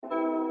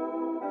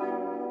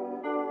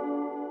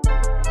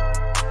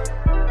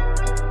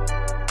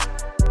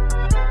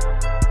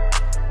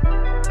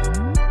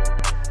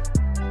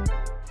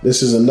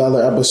This is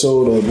another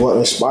episode of What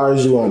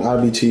Inspires You on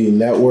IBT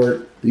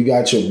Network. You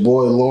got your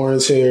boy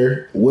Lawrence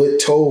here with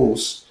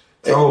Toes.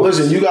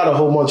 Listen, you got a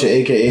whole bunch of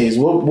AKAs.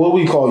 What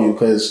we call you?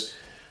 Because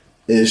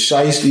it's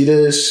Shiesty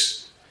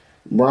this,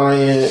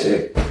 Brian,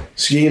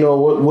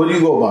 Skino. What do you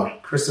go by?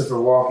 Christopher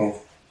Walken.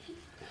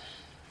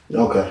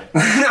 Okay.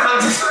 No,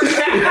 I'm just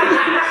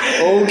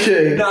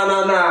okay. No.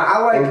 I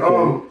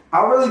like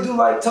I really do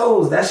like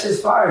Toes. That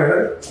shit's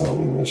fire. Right? So let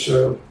me make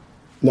sure.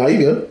 Nah, you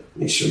good.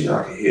 Make sure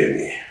y'all can hear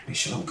me. Make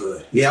sure I'm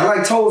good. Yeah, I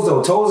like Toes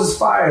though. Toes is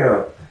fire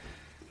though.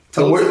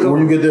 So where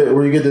you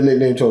get the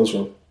nickname Toes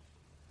from?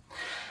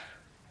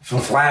 From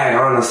Flag,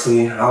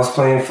 honestly. I was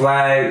playing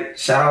Flag.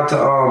 Shout out to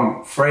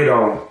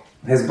Fredo,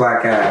 his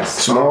black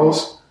ass.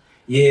 Smalls?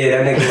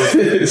 Yeah, that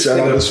nigga was shout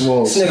out to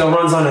Smalls. This nigga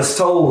runs on his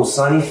toes,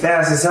 son. He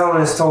fast as hell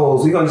on his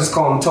toes. We gonna just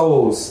call him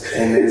Toes.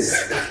 And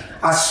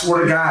I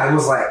swear to God, it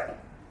was like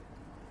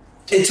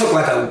it took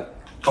like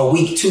a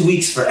week, 2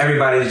 weeks for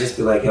everybody to just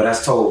be like, yo,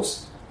 that's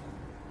Toes.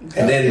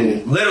 And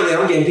then literally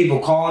I'm getting people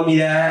calling me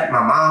that.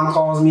 My mom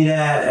calls me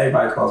that.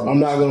 Everybody calls me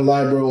I'm not gonna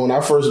lie, bro. When I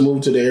first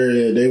moved to the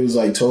area, they was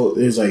like Toes.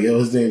 It was like, yo,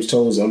 his name's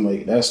Toes. I'm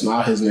like, that's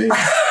not his name.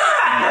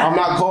 I'm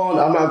not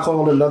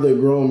calling another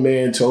grown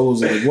man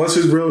Toes. Like, what's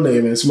his real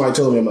name? And somebody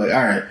told me, I'm like,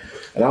 all right.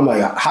 And I'm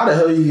like, how the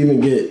hell you even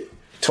get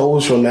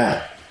Toes from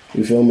that?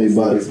 You feel me?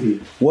 But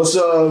what's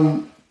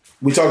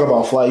we talk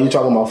about flag. You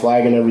talking about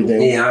flag and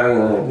everything?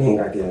 Yeah, we ain't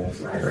got to get into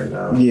flag right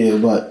now. Yeah,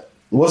 but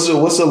what's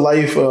the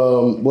life?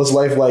 What's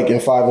life like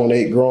in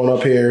 518? Growing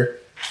up here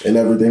and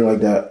everything like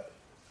that.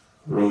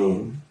 I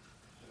mean,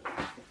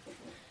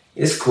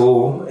 it's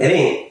cool. It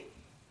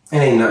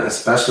ain't nothing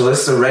special.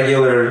 It's a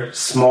regular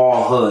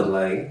small hood.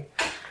 Like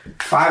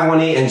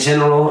 518 in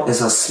general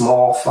is a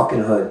small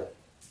fucking hood.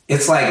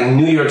 It's like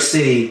New York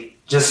City,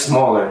 just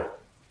smaller.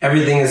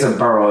 Everything is a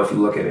borough if you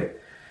look at it.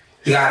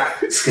 You got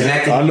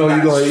Schenectady. I know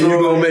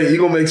you're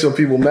gonna make some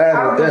people mad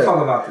I with don't that.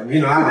 fuck about them. You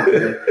know, I don't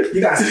care.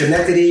 You got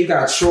Schenectady, you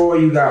got Troy,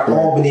 you got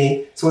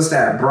Albany. So what's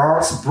that?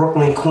 Bronx,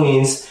 Brooklyn,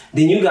 Queens.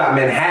 Then you got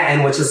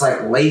Manhattan, which is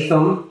like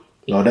Latham.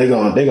 No, they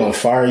gonna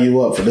fire you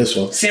up for this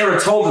one.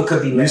 Saratoga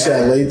could be Manhattan. You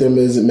said Latham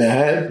is in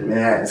Manhattan?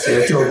 Manhattan,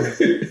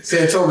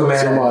 Saratoga,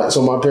 Manhattan.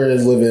 So my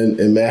parents live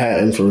in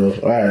Manhattan for real.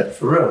 All right.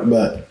 For real.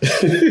 But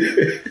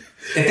if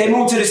they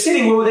move to the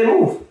city, where would they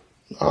move?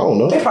 I don't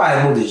know. They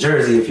probably moved to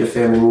Jersey if your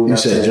family moved. You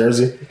said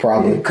Jersey?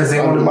 Probably. Because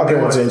they my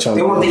parents ain't trying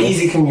to. They want the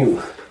easy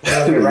commute.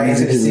 Right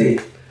into the city.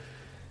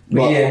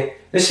 But yeah,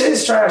 this shit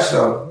is trash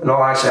though. In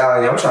all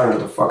actuality, I'm trying to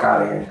get the fuck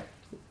out of here.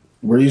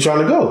 Where are you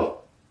trying to go?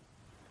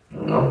 I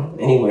don't know.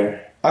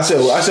 Anywhere. I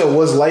said,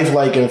 what's life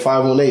like in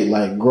 518?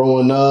 Like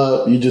growing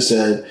up, you just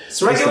said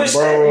it's regular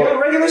shit.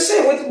 Regular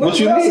shit. What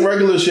you mean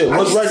regular shit?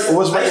 What's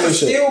regular shit? I used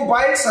to steal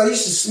bikes. I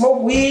used to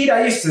smoke weed.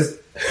 I used to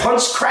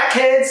punch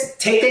crackheads,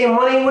 take their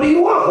money. What do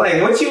you want?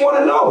 Like, what you want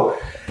to know?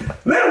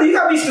 Literally, you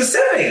gotta be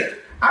specific.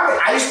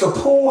 I used to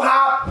pool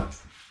hop.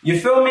 You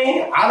feel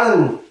me? I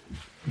done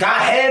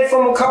got head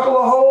from a couple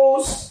of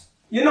hoes.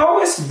 You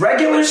know, it's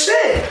regular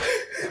shit.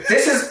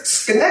 This is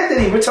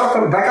Schenectady. We're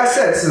talking, like I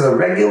said, this is a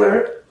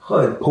regular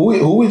hood.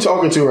 Who we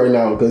talking to right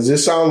now? Because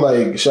this sound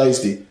like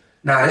Shiesty.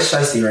 Nah, it's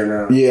Shiesty right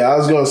now. Yeah, I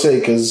was gonna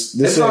say because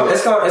this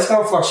it's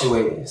gonna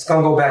fluctuate. It's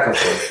gonna go back and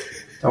forth.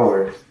 Don't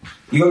worry.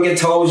 You're gonna get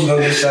Toes. You're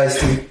gonna get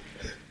Shiesty.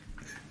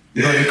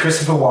 You're gonna get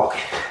Christopher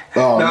Walken.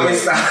 Oh, no,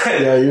 it's not.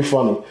 Yeah, you're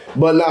funny.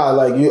 But nah,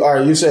 like you. All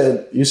right, you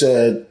said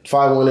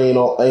 518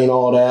 ain't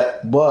all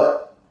that,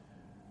 but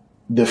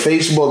the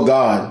Facebook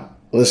God.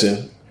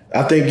 Listen,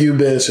 I think you've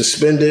been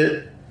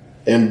suspended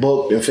and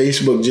booked in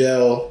Facebook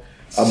jail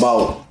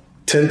about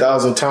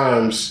 10,000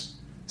 times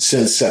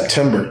since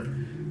September.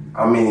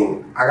 I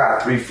mean, I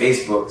got 3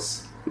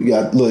 Facebooks.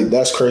 Look,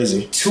 that's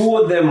crazy. 2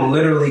 of them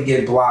literally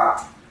get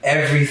blocked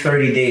every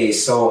 30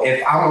 days. So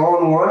if I'm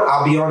on one,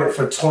 I'll be on it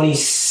for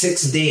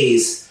 26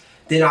 days.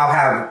 Then I'll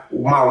have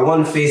my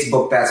one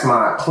Facebook that's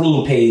my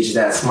clean page.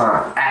 That's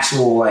my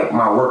actual, like,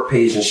 my work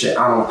page and shit.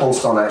 I don't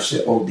post on that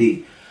shit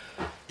OD.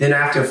 Then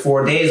after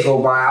 4 days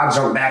go by, I'll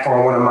jump back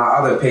on one of my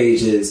other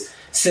pages,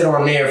 sit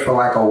on there for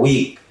like a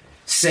week,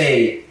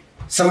 say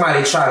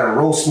somebody try to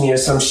roast me or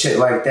some shit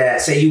like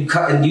that. Say you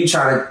try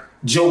to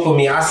joke with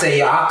me. I say,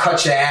 yo, I'll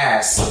cut your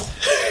ass.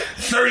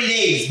 30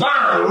 days, bang!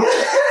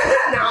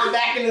 Now I'm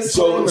back in the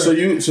So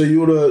you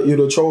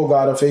the troll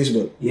god of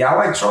Facebook. Yeah, I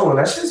like trolling.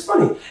 That shit's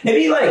funny. It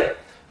be like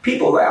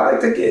people. I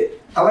like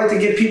to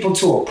get people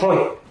to a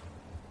point.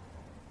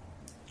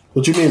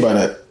 What you mean by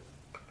that?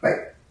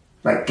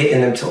 Like getting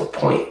them to a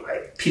point.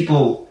 Like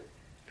people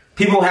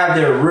have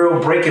their real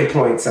breaking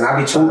points, and I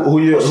be trying.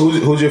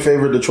 Who's your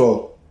favorite to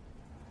troll?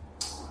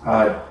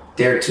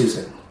 Derek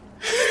Tucson.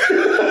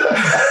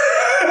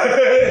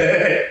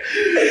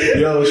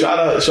 Yo, shout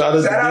out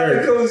to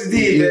Derek. Coach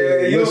D,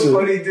 man. You're a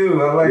funny dude.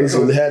 I like.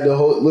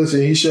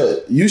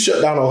 You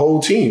shut down a whole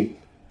team.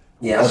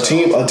 Yeah,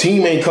 a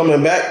team ain't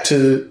coming back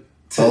to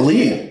a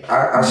league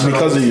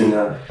because of you.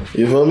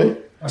 You feel me?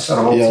 I shut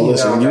a whole team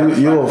listen,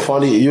 down. you're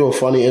a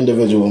funny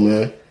individual,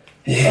 man.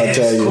 Yeah, I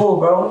tell it's you. cool,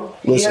 bro.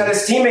 He Listen. had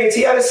his teammates.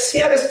 He had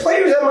his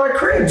players at my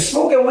crib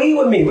smoking weed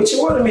with me. What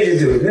you wanted me to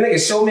do? The nigga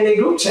showed me their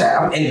group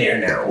chat. I'm in there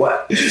now.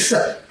 What?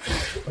 That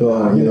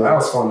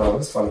was fun though. It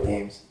was fun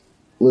games.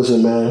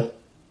 Listen, man.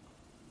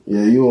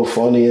 Yeah, you a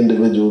funny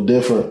individual.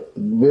 Different.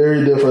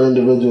 Very different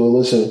individual.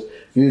 Listen,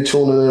 if you're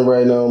tuning in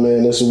right now,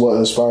 man, this is what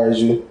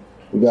inspires you.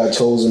 We got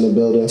Toes in the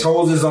building.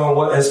 Toes is on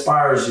what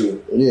inspires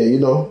you. Yeah, you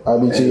know,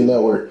 IBT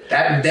Network.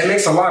 That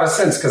makes a lot of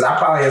sense because I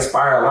probably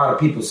inspire a lot of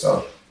people,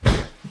 so.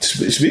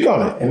 Speak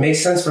on it. It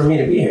makes sense for me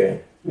to be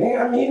here. Man,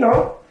 I mean, you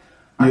know,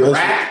 I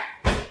rap.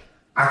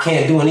 I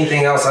can't do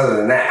anything else other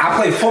than that. I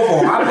play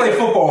football. I play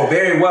football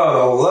very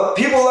well, though.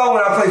 People love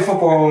when I play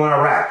football and when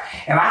I rap.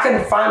 If I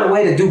can find a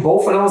way to do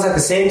both of those at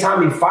the same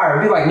time, be fire.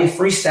 It'd be like me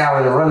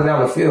freestyling and running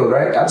down the field,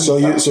 right? So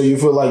you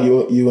feel like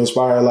you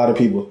inspire a lot of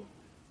people?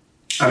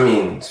 I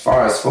mean, as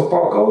far as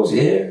football goes,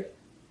 yeah.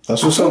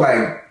 That's what's up.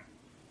 Like,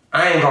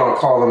 I ain't gonna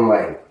call them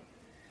like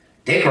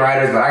dick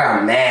riders, but I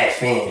got mad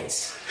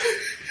fans.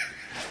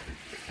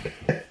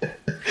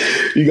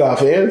 You got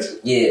fans?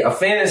 Yeah, a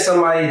fan is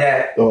somebody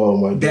that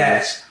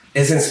that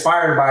is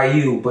inspired by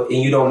you, and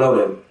you don't know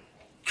them.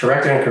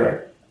 Correct or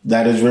incorrect?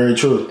 That is very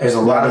true. There's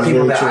a lot of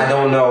people that I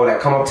don't know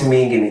that come up to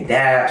me and give me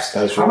dabs.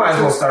 I might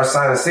as well start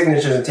signing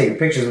signatures and taking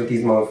pictures with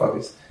these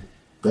motherfuckers.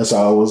 That's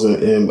how I was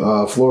in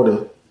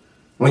Florida.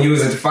 When you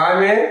was at the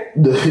 5-man?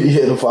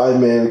 Yeah, the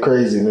 5-man,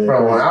 crazy, man. Bro,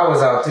 crazy. when I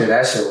was out there,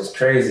 that shit was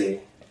crazy.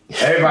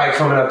 Everybody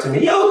coming up to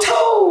me, yo,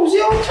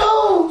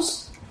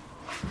 Toes.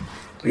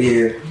 But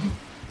yeah.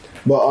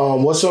 But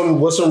what's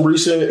some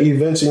recent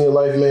events in your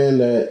life, man,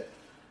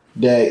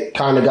 that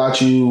kind of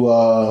got you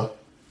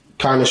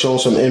kind of showing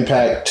some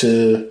impact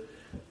to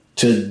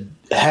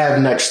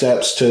have next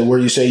steps to where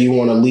you say you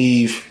want to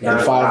leave the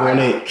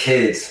 518?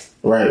 Kids.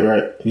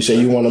 Right. You say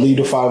you want to leave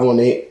the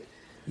 518.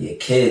 Yeah,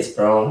 kids,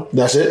 bro.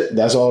 That's it?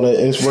 That's all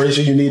the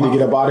inspiration you need to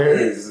get up out of here?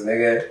 Kids,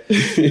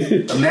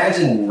 nigga.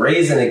 Imagine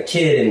raising a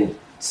kid in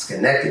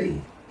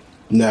Schenectady.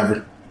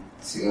 Never.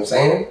 See what I'm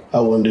saying? I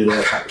wouldn't do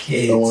that.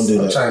 Kids. I wouldn't do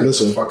that.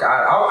 Listen.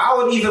 I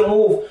would even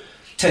move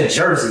to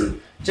Jersey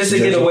just to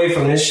get away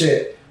from this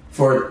shit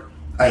for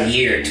a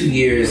year, 2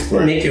 years.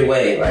 Right. Make your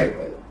way. Like,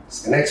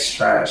 Schenectady's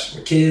trash.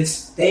 The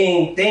kids, they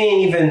ain't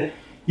even...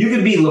 You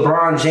could be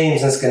LeBron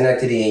James in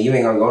Schenectady and you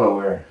ain't gonna go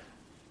nowhere.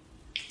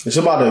 It's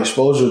about the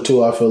exposure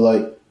too. I feel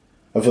like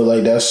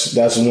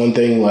that's one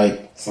thing. Like,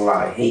 it's a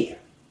lot of hate.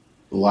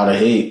 A lot of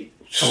hate.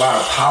 A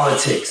lot of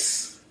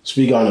politics.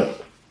 Speak on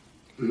it.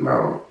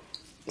 Bro.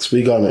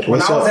 Speak on it.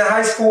 When I was in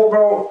high school,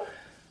 bro,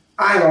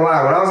 I ain't gonna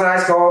lie. When I was in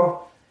high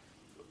school,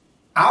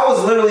 I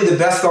was literally the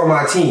best on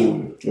my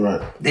team.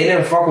 Right. They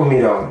didn't fuck with me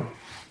though.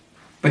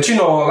 But you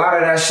know, a lot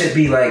of that shit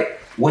be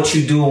like what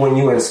you do when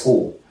you in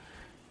school.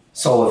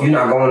 So if you're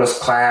not going to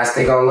class,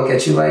 they gonna look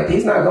at you like,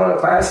 he's not going to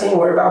class, he ain't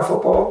worried about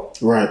football.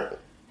 Right.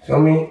 Feel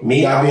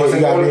me? I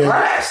wasn't going to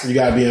class. You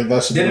gotta be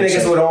invested. Them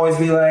niggas would always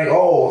be like,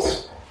 oh,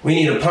 we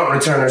need a punt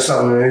return or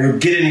something.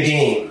 Get in the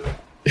game.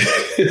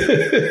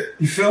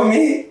 You feel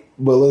me?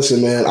 But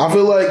listen, man, I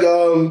feel like I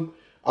don't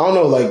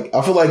know, like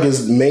I feel like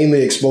it's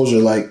mainly exposure.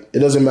 Like it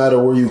doesn't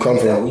matter where you come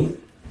from,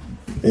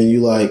 and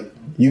you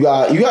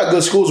got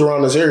good schools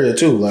around this area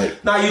too.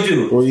 Like nah, you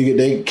do. Where you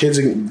get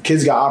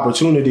kids got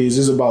opportunities.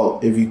 It's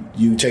about if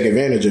you take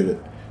advantage of it.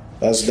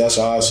 That's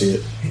how I see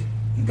it.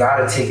 You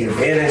gotta take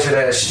advantage of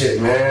that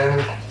shit, man.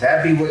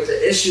 That be what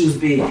the issues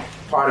be.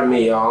 Pardon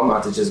me, y'all. I'm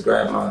about to just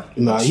grab my.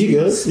 Nah, you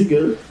good. You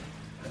good.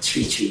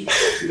 Treat. You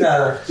ain't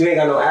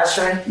got no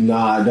ashtray?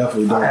 Nah, I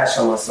definitely don't. I'll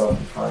ashtray myself.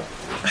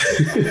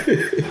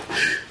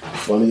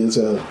 Funny as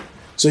hell.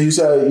 So you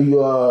said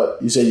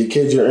your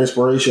kids your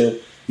inspiration.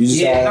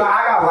 I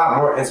got a lot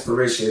more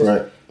inspiration.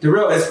 Right. The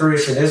real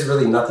inspiration, there's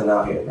really nothing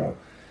out here, bro.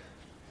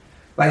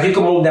 Like you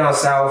can move down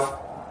south,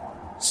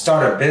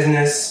 start a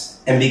business,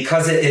 and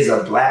because it is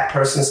a black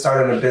person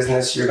starting a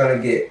business, you're gonna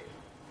get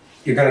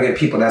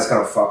people that's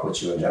gonna fuck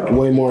with you in general.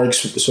 Way more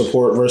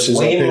support versus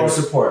way more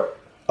support.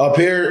 Up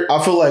here,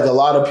 I feel like a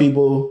lot of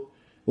people,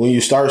 when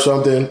you start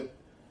something,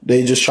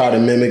 they just try to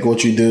mimic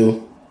what you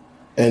do,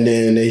 and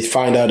then they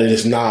find out that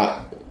it's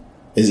not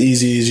as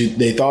easy as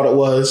they thought it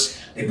was.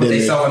 They put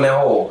themselves in that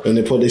hole. And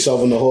they put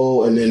themselves in the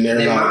hole, and then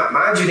they're like...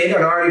 Mind you, they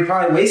done already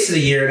probably wasted a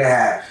year and a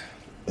half.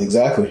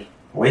 Exactly.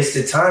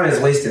 Wasted time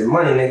is wasted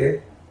money,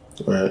 nigga.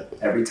 Right.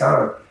 Every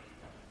time.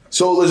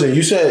 So, listen,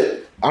 you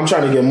said, I'm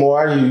trying to get more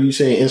out of you. You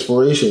saying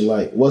inspiration.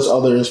 Like, what's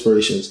other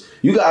inspirations?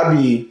 You gotta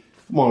be...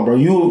 Come on, bro.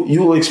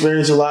 You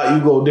experience a lot.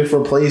 You go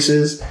different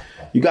places.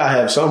 You gotta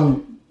have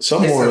some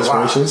more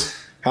inspirations.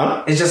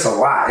 Huh? It's just a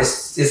lot.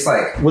 It's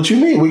like... What you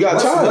mean? We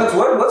got time.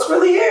 What's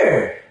really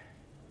here?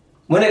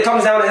 When it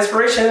comes down to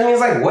inspiration, it means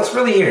like, what's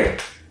really here?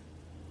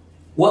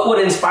 What would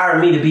inspire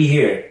me to be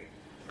here?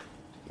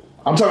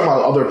 I'm talking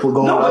about other people.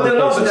 But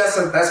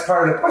that's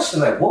part of the question.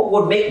 Like, what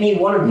would make me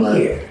want to be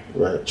here?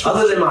 Right. True.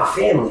 Other than my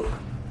family.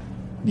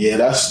 Yeah,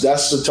 that's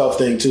the tough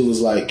thing too. Is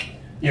like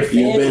your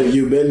family.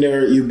 You've been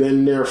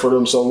there for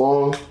them so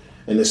long,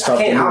 and it's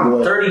tough.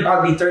 I'm 30.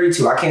 I'll be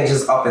 32. I can't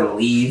just up and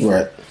leave.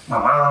 Right. My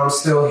mom's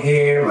still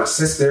here. My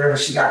sister,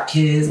 she got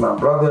kids. My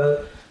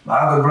brother. my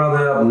other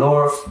brother up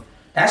north.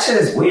 That shit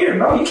is weird,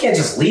 bro. You can't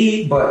just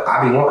leave, but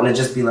I be wanting to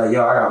just be like,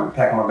 yo, I gotta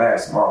pack my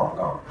bags tomorrow. I'm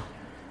gone.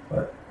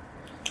 But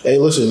hey,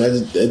 listen,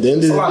 at the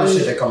end of the a lot of day,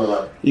 shit that come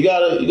around. you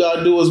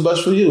gotta do what's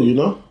best for you, you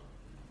know?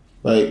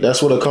 Like,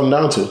 that's what it come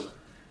down to.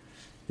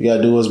 You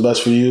gotta do what's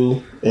best for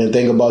you and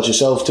think about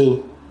yourself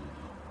too.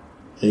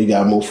 And you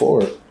gotta move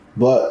forward.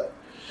 But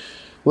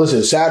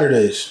listen,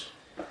 Saturdays,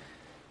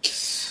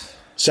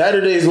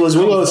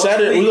 listen, we're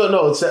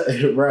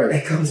gonna right.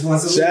 It comes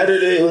once a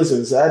week.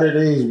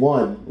 Saturday's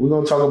one. We're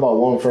gonna talk about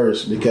one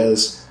first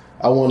because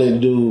I wanted to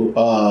do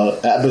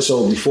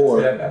episode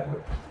before.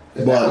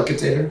 But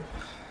container.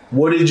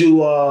 What did you?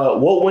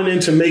 What went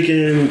into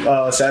making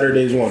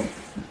Saturday's one?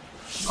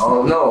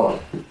 Oh no.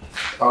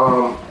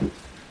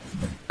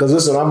 Because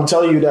listen, I'm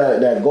telling you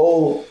that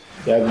gold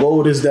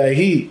is that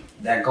heat.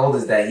 That gold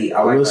is that heat.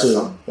 I like that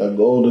song. That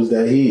gold is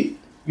that heat.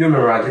 You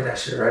remember I did that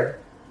shit, right?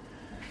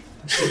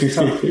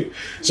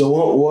 So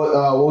what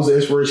was the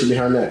inspiration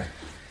behind that?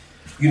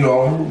 You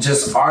know,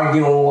 just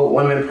arguing with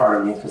women,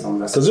 pardon me, because I'm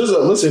messing.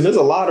 Because there's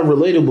a lot of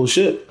relatable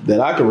shit that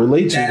I can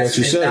relate to that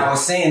you said. I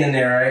was saying in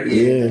there, right?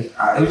 Yeah.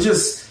 It was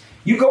just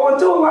you going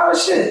through a lot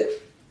of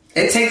shit.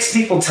 It takes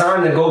people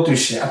time to go through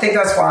shit. I think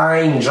that's why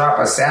I didn't drop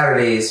a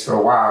Saturdays for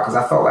a while, because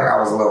I felt like I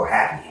was a little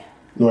happy.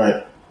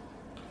 Right.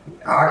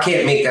 I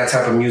can't make that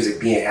type of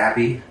music being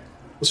happy.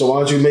 So why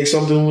don't you make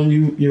something when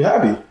you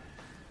happy?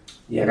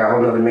 Yeah, I got a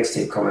whole nother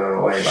mixtape coming on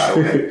the way, by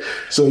the way.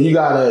 So you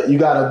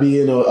gotta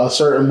be in a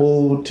certain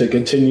mood to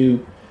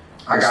continue.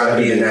 I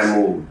gotta be in that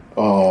mood.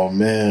 Oh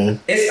man.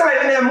 It's not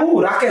even that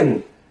mood. I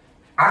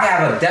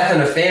have a death in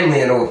the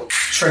family and it'll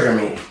trigger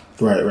me.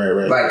 Right.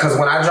 Like, cause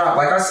when I dropped,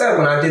 like I said,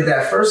 when I did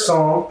that first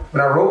song,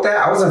 when I wrote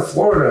that, I was in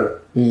Florida.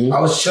 Mm-hmm.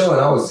 I was chilling.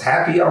 I was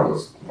happy. I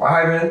was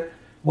vibing.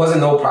 Wasn't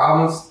no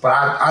problems. But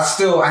I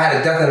had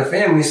a death in the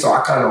family, so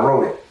I kind of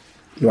wrote it.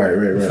 Right.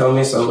 You feel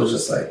me? So it was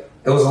just like,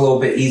 it was a little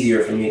bit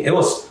easier for me. It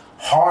was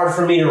hard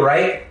for me to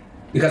write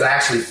because I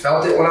actually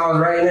felt it when I was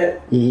writing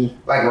it.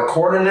 Mm-hmm. Like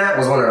recording that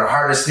was one of the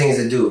hardest things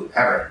to do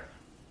ever.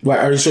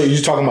 Right. So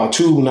you're talking about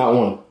two, not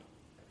one?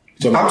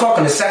 I'm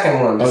talking the second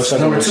one.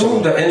 Number two,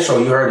 the intro,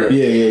 you heard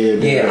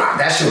it. Yeah.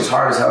 That shit was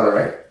hard as hell to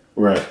write.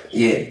 Right.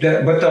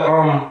 Yeah. But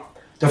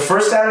the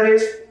first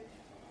Saturdays,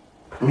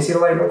 let me see the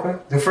light real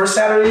quick. The first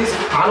Saturdays,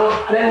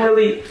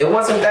 it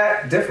wasn't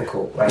that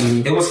difficult. Like,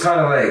 It was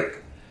kind of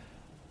like,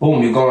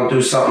 boom, you're going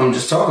through something,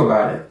 just talk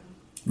about it.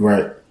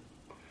 Right.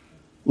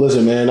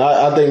 Listen, man,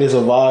 I think it's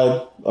a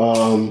vibe.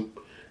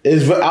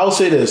 I'll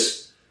say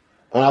this,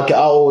 and I'll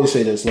always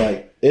say this,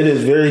 like, it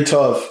is very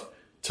tough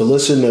to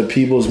listen to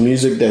people's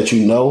music that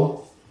you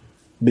know,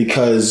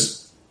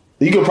 because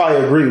you can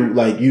probably agree,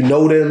 like, you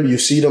know them, you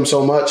see them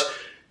so much,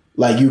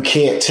 like, you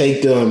can't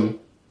take them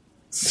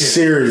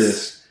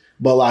serious.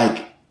 But,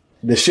 like,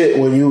 the shit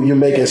when you're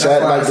making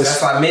sad like this.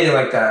 That's why I made it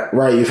like that.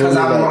 Right, you feel me? Because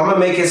I'm going to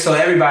make it so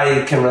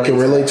everybody can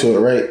relate to it,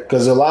 right?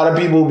 Because a lot of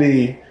people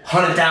be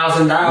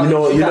 $100,000.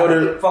 You know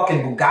the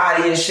fucking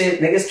Bugatti and shit.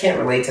 Niggas can't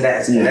relate to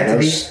that.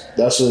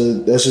 That's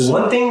just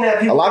one thing that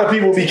people. A lot of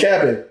people be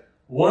capping.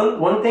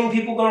 One thing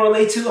people gonna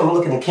relate to. I'm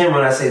looking at the camera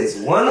and I say this.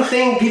 One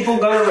thing people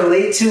gonna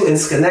relate to in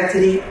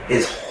Schenectady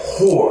is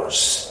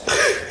whores.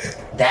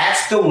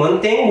 That's the one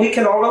thing we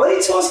can all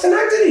relate to in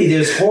Schenectady.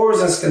 There's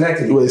whores in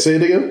Schenectady. Wait, say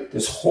it again?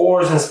 There's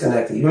whores in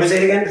Schenectady. You want me to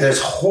say it again? There's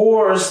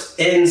whores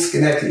in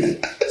Schenectady.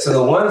 So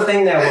the one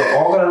thing that we're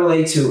all going to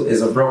relate to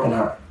is a broken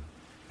heart.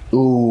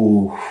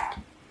 Ooh. I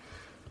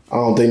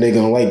don't think they're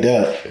going to like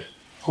that.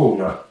 Who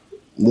not?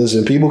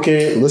 Listen, people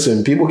can't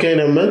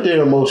admit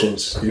their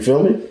emotions. You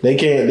feel me? They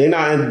can't. They're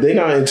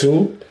not in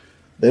tune.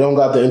 They don't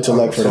got the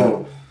intellect for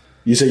that.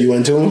 You say you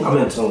in tune? I'm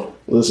in tune.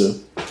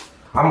 Listen.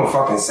 I'm a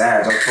fucking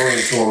Sag. I'm fully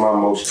in tune with my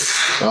emotions.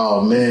 Oh,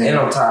 man. And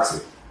I'm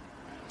toxic.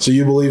 So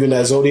you believe in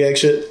that zodiac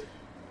shit?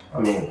 I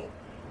mean,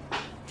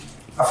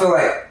 I feel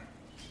like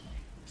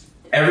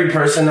every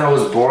person that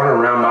was born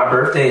around my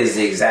birthday is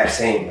the exact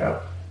same,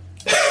 bro.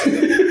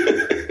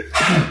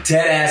 I'm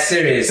dead ass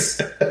serious.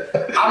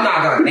 I'm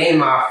not gonna name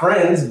my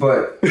friends,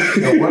 but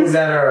the ones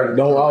that are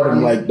don't out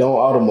them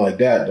like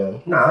that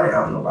though. Nah, I ain't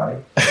out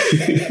nobody.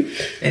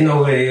 They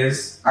know who it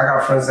is. I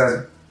got friends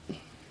that's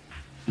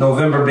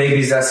November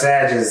babies, that's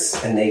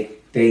Sages, and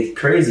they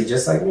crazy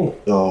just like me.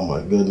 Oh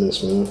my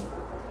goodness, man.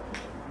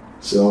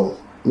 So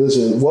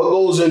listen, what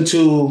goes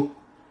into?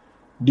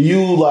 Do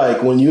you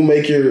like when you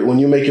make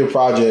your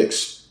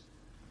projects?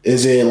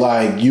 Is it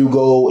like you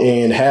go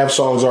and have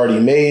songs already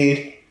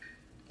made?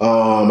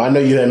 I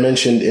know you had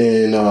mentioned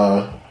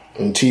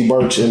in T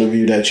Burke's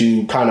interview that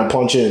you kind of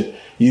punch in.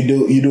 You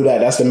do that.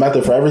 That's the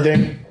method for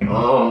everything.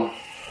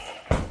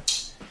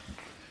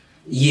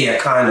 Yeah,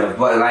 kind of.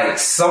 But like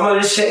some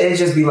of the shit, it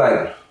just be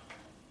like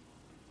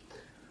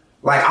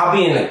I'll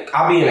be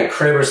in a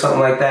crib or something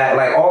like that.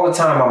 Like all the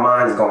time, my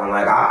mind's going.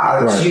 Like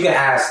right. You can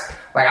ask.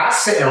 Like I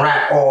sit and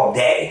rap all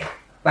day.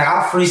 Like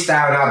I'll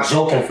freestyle and I'll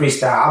joke and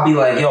freestyle. I'll be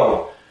like,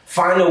 yo,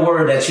 find a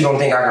word that you don't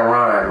think I can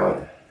rhyme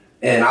on,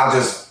 and I'll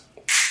just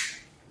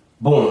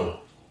boom.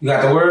 You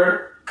got the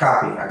word?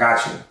 Copy. I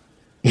got you.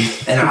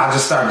 And I'll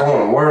just start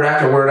going word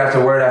after word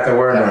after word after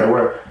word after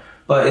word.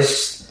 but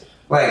it's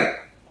like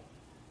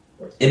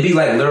it'd be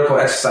like lyrical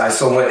exercise.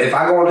 So if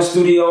I go in the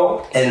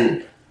studio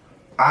and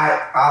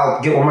I'll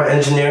get with my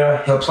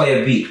engineer, he'll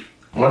play a beat.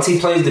 Once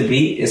he plays the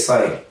beat, it's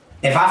like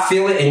if I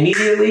feel it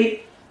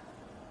immediately,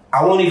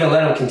 I won't even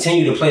let him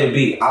continue to play the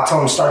beat. I'll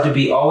tell him to start the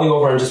beat all the way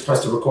over and just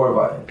press the record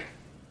button.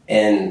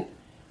 And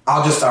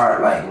I'll just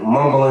start like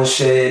mumbling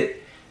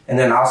shit, and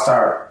then I'll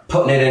start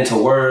putting it into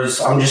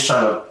words. I'm just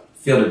trying to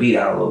feel the beat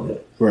out a little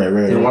bit. Right.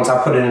 Then once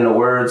I put it into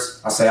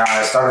words, I say, all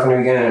right, start from the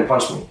beginning and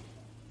punch me.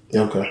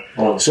 Okay.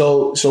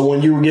 So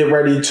when you get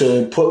ready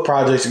to put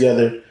projects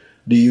together,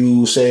 do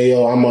you say,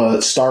 "Oh, I'm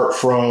gonna start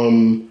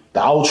from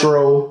the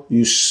outro"?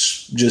 You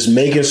just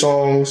making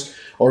songs,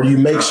 or do you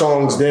make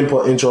songs then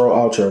put intro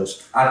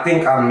outros? I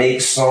think I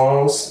make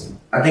songs.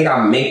 I think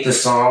I make the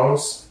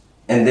songs,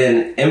 and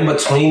then in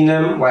between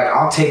them, like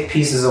I'll take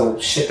pieces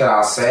of shit that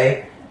I'll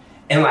say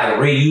and like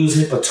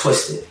reuse it but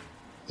twist it.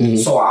 Mm-hmm.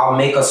 So I'll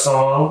make a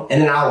song,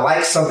 and then I'll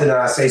like something that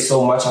I say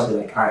so much, I'll be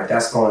like, all right,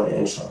 that's going in the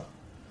intro.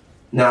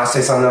 Now I'll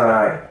say something, all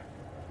right,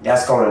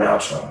 that's going in the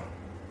outro.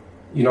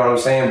 You know what I'm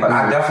saying? But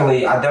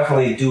mm-hmm. I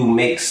definitely do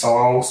make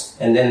songs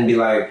and then be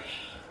like,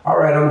 all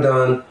right, I'm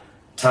done.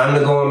 Time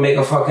to go and make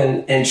a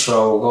fucking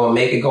intro. Go and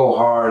make it go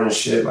hard and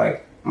shit.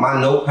 Like, my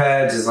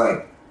notepads is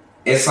like,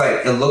 it's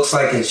like, it looks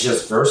like it's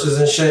just verses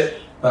and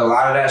shit, but a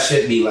lot of that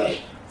shit be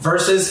like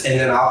verses, and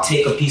then I'll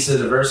take a piece of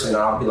the verse and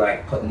I'll be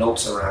like, put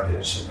notes around it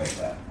and shit like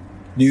that.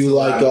 Do you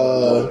like,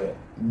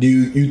 do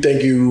you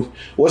think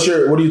what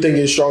do you think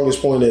your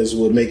strongest point is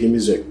with making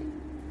music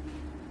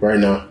right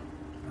now?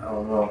 I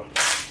don't know.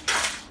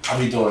 I'll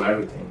be doing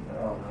everything. I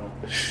don't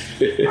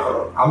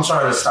know. I'm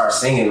trying to start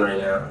singing right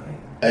now.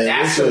 Hey,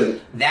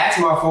 that's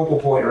my focal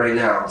point right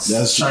now.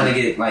 That's trying to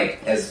get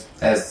like as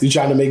you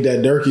trying to make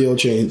that Durkio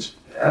change.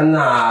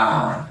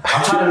 Nah,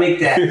 I'm trying to make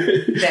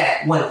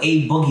that when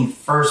A Boogie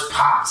first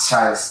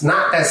pops,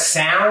 not that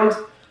sound,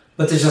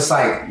 but to just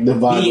like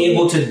be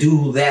able to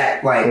do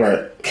that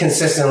like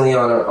consistently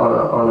on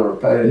a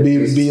repetitive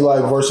basis. Be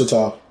like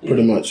versatile,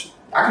 pretty much.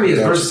 I can be as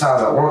versatile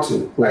as I want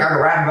to. Like I can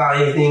rap about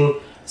anything,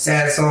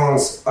 sad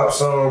songs, up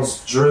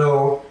songs,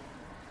 drill.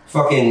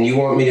 Fucking, you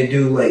want me to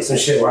do like some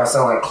shit where I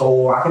sound like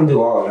Cole? I can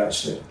do all of that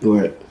shit.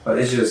 Right. But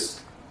it's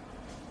just,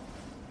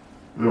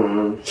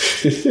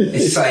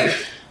 it's like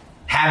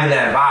having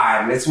that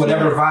vibe. It's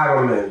whatever vibe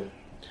I'm in.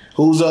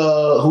 Who's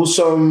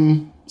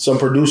some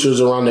producers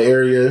around the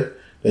area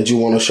that you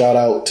want to shout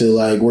out to,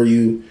 like where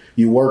you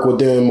work with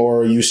them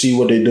or you see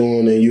what they're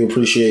doing and you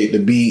appreciate the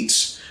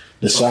beats,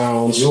 the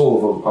sounds? Few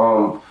of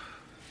them.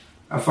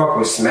 I fuck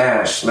with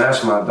Smash.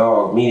 Smash my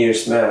dog. Meteor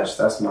Smash.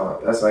 That's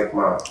like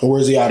my.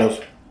 Where's he out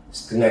of?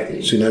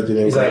 Schenectady.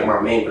 He's like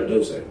my main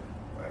producer.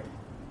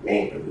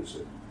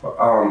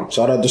 But,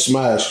 shout out to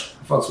Smash.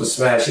 I fucks with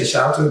Smash. Yeah,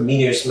 shout out to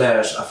Meteor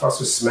Smash. I fucks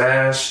with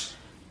Smash.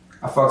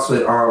 I fucks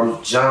with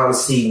John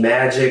C.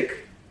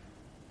 Magic.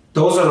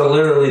 Those are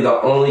literally the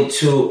only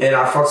two, and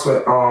I fucks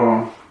with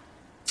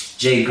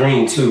Jay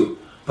Green too.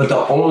 But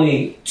the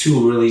only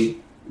two really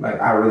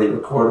like I really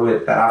record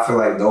with that I feel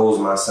like knows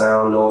my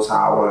sound, knows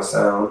how I want to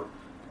sound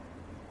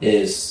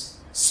is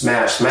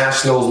Smash.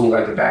 Smash knows me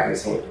like the back of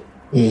his hand.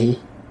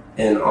 Mm-hmm.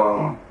 And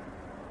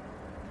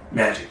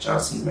Magic, John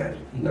C. Magic,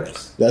 he's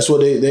nice. That's what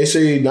they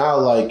say now.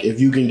 Like if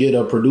you can get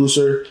a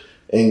producer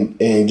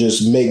and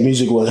just make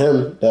music with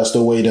him, that's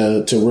the way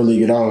to really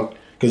get on.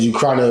 Because you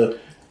kind of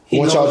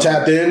once y'all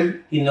tapped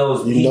in, he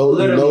knows. He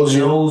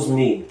knows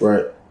me.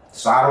 Right.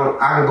 So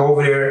I can go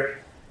over there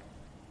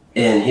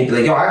and he'd be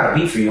like, "Yo, I got a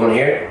beat for you. You want to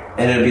hear it?"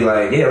 And it'll be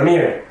like, "Yeah, I'm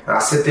here." And I'll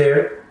sit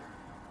there.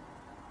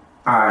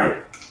 All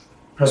right,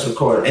 press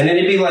record, and then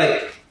it'd be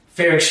like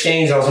fair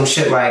exchange on some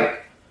shit like.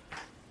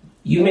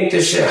 You make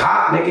this shit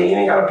hot, nigga. You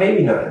ain't gotta pay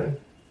me nothing.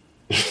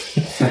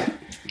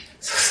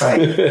 It's like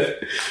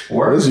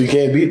work. You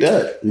can't beat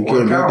that. You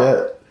can't beat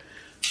that.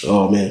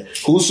 Oh man,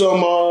 who's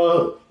some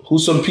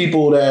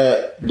people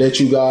that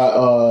you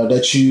got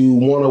that you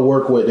want to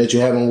work with that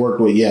you haven't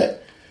worked with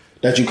yet?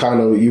 That you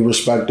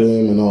respect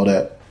them and all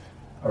that.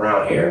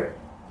 Around here,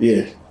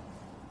 yeah,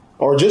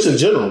 or just in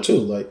general too,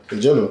 like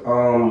in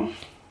general.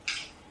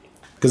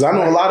 Because I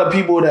know a lot of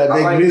people that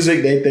make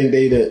music, they think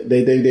they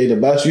the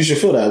best. You should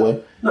feel that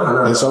way.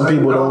 No. And some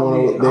people don't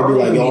want to. They be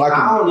like, "Yo,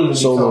 I don't even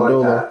solo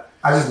like that.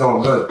 I just know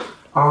I'm good."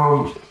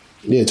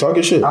 Yeah, talk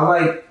your shit. I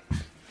like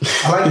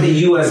the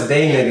US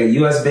Bay nigga.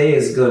 US Bay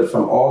is good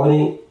from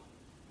Albany.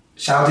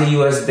 Shout out to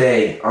US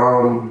Bay.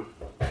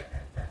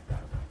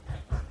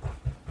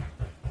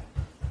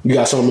 You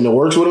got something in the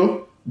works with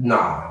him?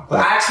 Nah, but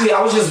actually,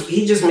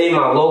 he just made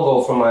my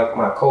logo for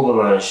my clothing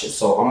line and shit.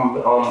 So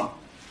I'm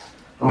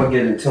gonna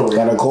get into it.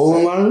 Got a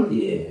clothing line?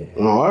 Yeah.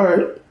 Oh, all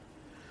right.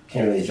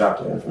 Can't really drop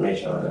the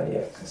information on that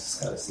yet because it's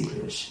kind of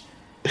secret-ish.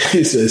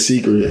 It's a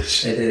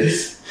secret-ish. It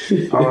is.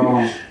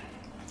 Let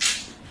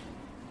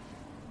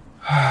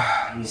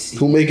me see.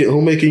 Who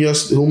making your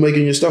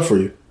stuff for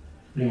you?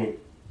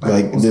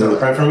 Like the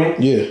print for me?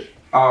 Yeah.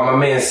 My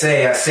man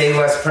Say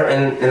Less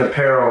Printing and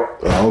Apparel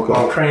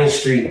on Crane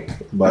Street.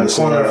 By the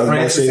corner of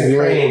Francis and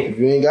Crane. If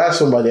you ain't got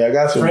somebody, I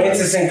got somebody.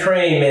 Francis and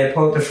Crane, man.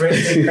 Pull up to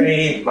Francis and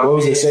Crane. What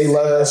was it? Say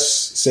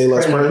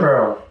Less Printing?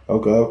 Apparel.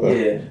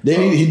 Okay. Yeah.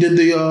 Then he did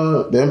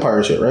the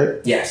Empire shit, right?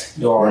 Yes.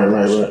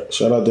 Right.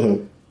 Shout out to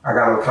him. I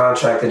got him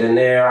contracted in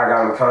there. I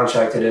got him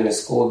contracted in the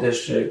school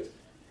district.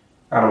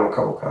 Got him a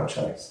couple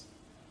contracts.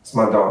 It's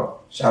my dog.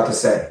 Shout out to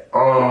Say.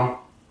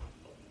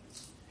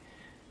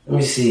 Let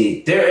me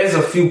see. There is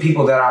a few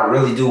people that I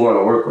really do want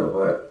to work with,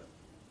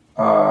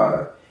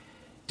 but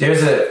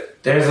there's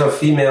a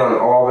female in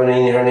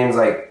Albany. Her name's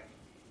like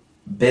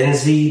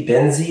Benzie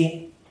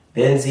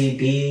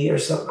B or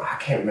something. I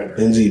can't remember.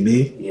 Benzie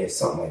B? Yeah,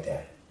 something like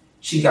that.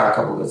 She got a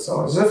couple good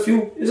songs. There's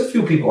a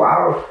few people.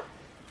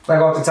 Like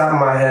off the top of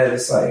my head,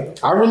 it's like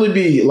I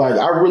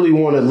really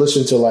want to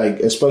listen to, like,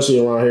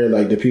 especially around here,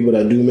 like the people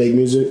that do make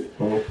music.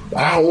 Mm-hmm.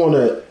 I don't want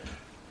to,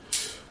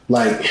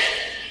 like,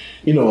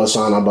 you know what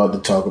song I'm about to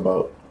talk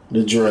about,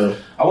 the drill.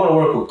 I want to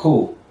work with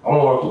Cool. I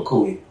want to work with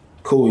Cooley.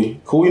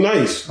 Cooley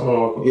nice. I want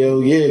to work with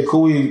yeah,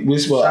 Cooley.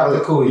 Shout out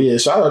to Cooley. Yeah,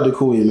 shout out to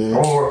Cooley, man. I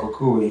want to work with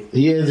Cooley.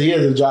 He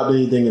hasn't dropped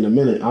anything in a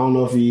minute. I don't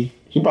know if he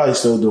probably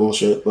still doing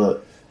shit,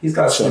 but he's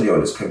got a studio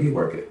in his crib. He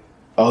work it.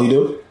 Oh, he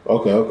do?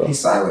 Okay. He's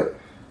silent.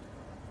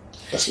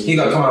 He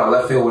gonna come out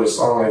left field with a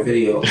song and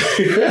video.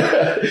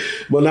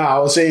 But I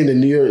was saying the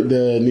New York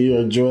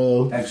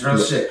drill. That drill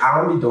shit, I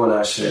don't be doing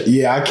that shit.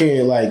 Yeah, I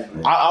can't, like,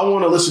 I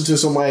want to listen to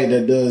somebody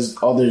that does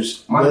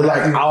others. They're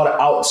like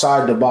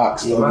outside the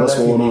box. Yeah, what's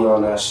going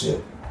on that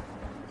shit.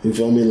 You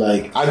feel me?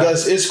 Like, I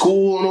guess it's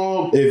cool and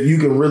all if you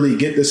can really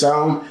get the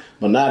sound,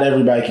 but not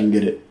everybody can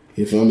get it.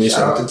 You feel me?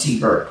 Shout out to T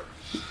Burke.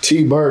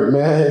 T Burke,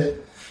 man.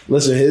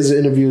 Listen, his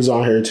interview's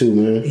on here too,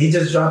 man. He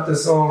just dropped the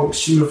song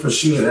 "Shooter for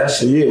Shooter." That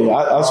shit. Yeah,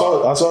 I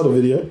saw the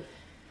video.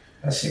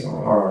 That shit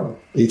going hard.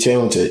 He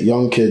talented,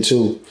 young kid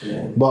too.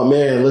 Yeah. But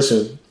man,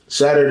 listen,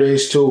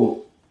 Saturdays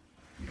too.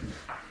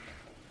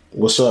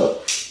 What's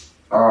up?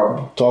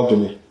 Talk to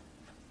me.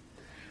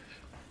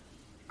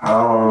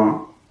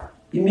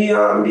 You be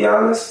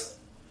honest.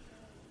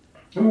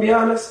 Let me be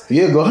honest.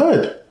 Yeah, go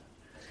ahead.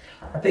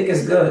 I think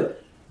it's good.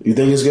 You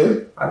think it's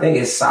good? I think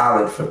it's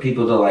solid for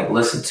people to like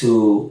listen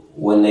to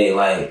when they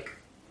like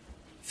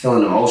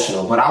feeling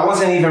emotional. But I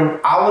was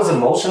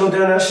emotional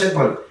during that shit,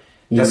 but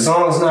the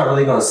song's not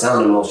really gonna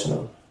sound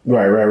emotional.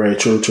 Right.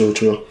 True.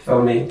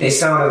 Feel me? They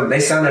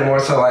sounded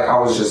more so like I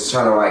was just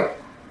trying to like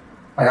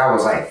I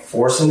was like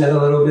forcing it a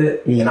little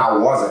bit, and I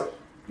wasn't.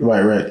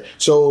 Right.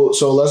 So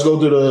let's go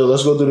through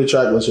the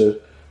track list here.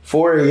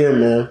 4 a.m.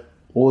 man.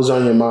 What was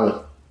on your mind?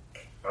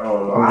 I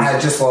don't know. I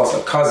had just lost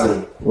a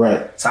cousin.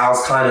 Right. So I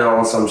was kind of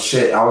on some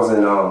shit. I was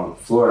in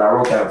Florida. I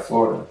wrote that in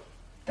Florida.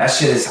 That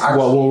shit is...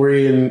 when we're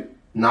in...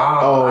 Nah.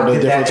 Oh, the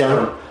different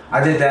time?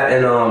 I did that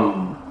in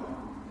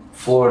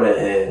Florida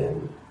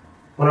in...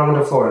 When I went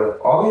to Florida?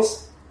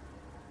 August.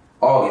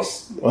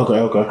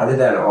 Okay. I did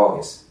that in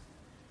August.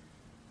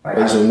 Like,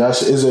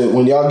 is it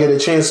when y'all get a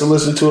chance to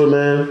listen to it,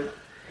 man?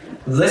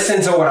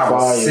 Listen to what I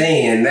was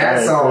saying.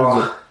 That's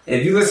all.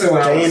 If you listen to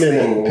what I was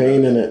saying...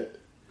 Pain in it.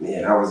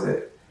 Yeah, that was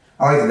it.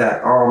 I liked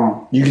that.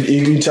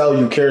 You can tell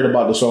you cared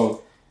about the song.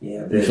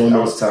 Yeah, that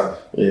was tough.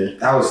 Yeah,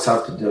 that was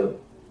tough to do.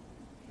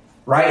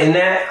 Right in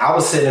that, I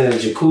was sitting in the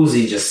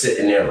jacuzzi, just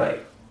sitting there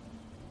like,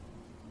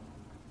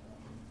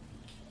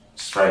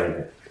 straight in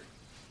it.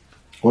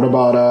 What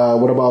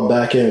about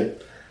Back In?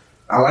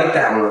 I like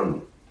that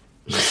one.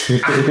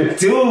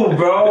 Dude,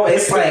 bro,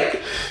 it's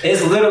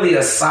literally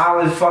a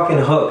solid fucking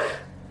hook.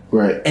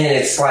 Right. And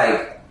it's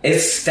like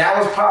that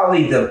was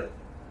probably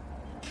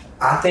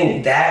I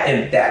think that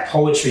and that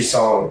poetry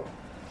song,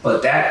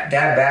 but that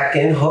Back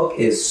In hook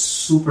is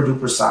super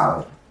duper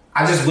solid.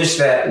 I just wish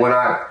that when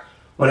I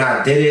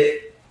did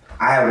it,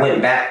 I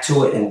went back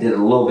to it and did a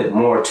little bit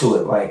more to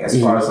it, like as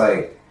far as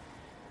like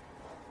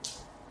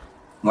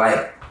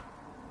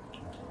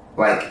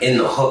in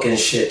the hook and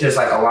shit. There's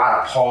like a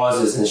lot of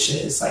pauses and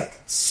shit. It's like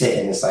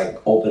sitting. It's like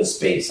open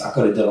space. I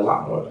could have done a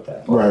lot more with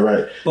that.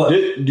 Right. But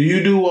do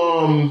you do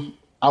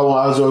I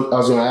was going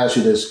to ask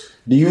you this.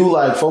 Do you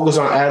like focus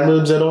on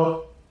ad-libs at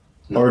all?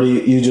 Or do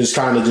you just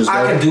kind of just...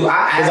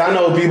 Because I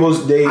know people...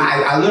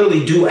 I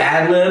literally do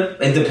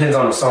ad-lib. It depends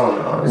on the song,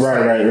 though.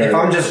 Right. If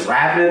I'm just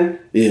rapping,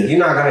 you're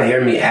not going to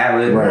hear me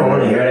ad-lib. I don't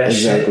want to hear that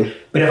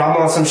shit. But if I'm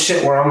on some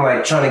shit where I'm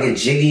like trying to get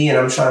jiggy and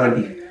I'm trying to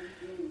be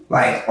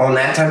like on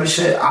that type of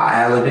shit, I'll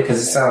ad-lib it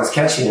because it sounds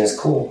catchy and it's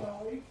cool.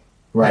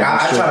 Right.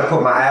 Like, I try to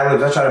put my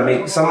ad-libs... I try to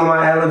make... Some of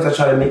my ad-libs, I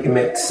try to make it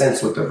make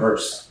sense with the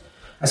verse.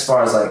 As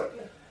far as like...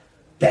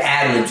 The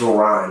ad-libs will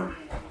rhyme.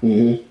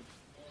 Mm-hmm.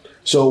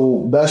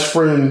 So, Best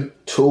Friend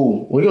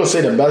 2. We're going to say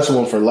the best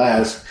one for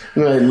last.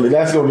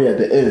 That's going to be at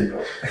the end.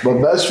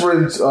 But Best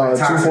Friend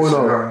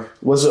 2.0.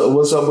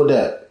 What's up with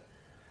that?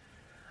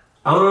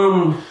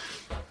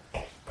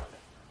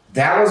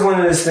 That was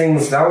one of those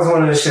things. That was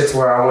one of the shits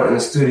where I went in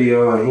the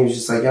studio and he was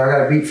just like, "Yo, I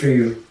got a beat for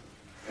you."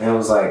 And I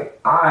was like,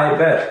 "I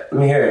bet.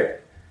 Let me hear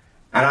it."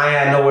 And I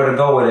had nowhere to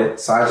go with it.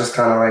 So I just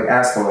kind of like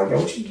asked him, like,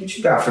 "Yo, what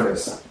you got for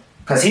this?"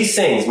 Because Because he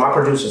sings. My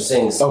producer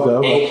sings. Okay.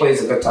 And he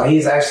plays the guitar.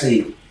 He's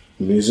actually...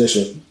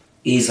 musician.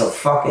 He's a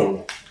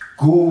fucking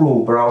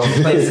guru, bro.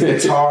 He plays the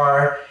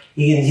guitar.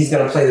 He's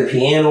going to play the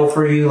piano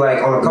for you.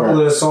 Like, on a couple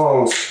of the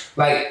songs.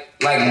 Like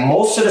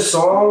most of the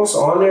songs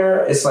on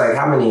there, it's like,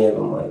 how many of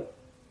them? Like,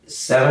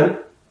 7?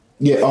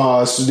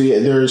 Yeah, so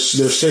there's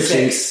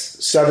 6.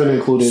 7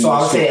 included. So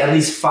I would say at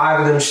least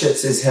 5 of them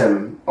shits is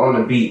him on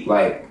the beat,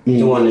 like,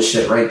 doing the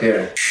shit right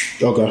there.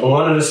 Okay.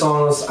 One of the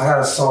songs, I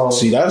got a song.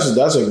 See,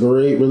 that's a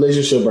great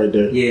relationship right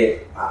there. Yeah.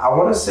 I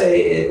want to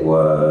say it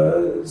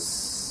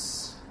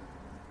was...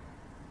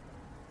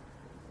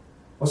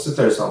 What's the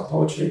third song?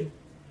 Poetry?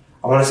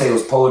 I want to say it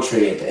was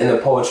Poetry. At the end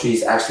of Poetry,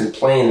 he's actually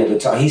playing the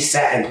guitar. He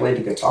sat and played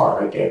the guitar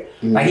right there.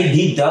 Like,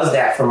 he does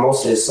that for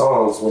most of his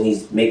songs when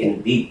he's making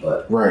the beat,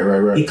 but...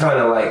 Right. He kind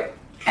of, like,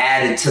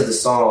 added to the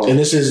song. And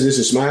this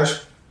is Smash?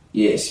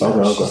 Yeah,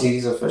 Smash. Okay.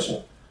 He's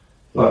official.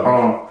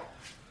 But,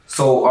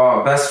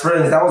 so, Best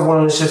Friends, that was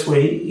one of the shits where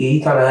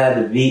he kind of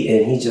had the beat,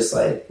 and he just,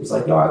 like, was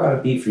like, yo, I got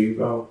a beat for you,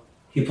 bro.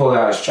 He pulled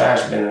out his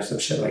trash bin or some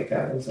shit like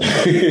that. It was like,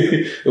 oh.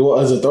 It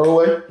was a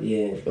throwaway?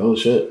 Yeah. Oh,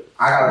 shit.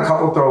 I got a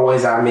couple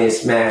throwaways I made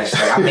Smash.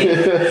 Like, I made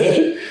it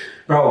hit.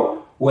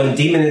 Bro, when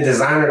Demon and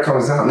Designer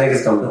comes out,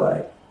 niggas gonna be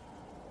like,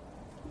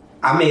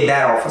 I made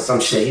that off of some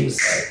shit. He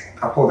was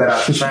like, I pulled that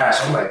out the trash.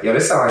 I'm like, yo,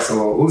 this sounds like some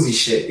little Uzi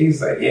shit. He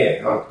was like,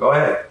 yeah, go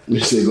ahead. He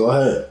said, go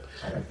ahead.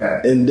 Like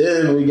that. And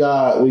then we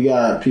got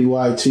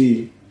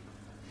PYT.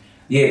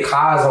 Yeah,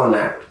 Kai's on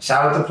that.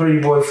 Shout out to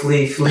Pretty Boy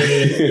Flea,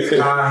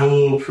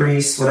 Kaheem,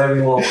 Priest, whatever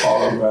you want to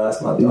call him, bro.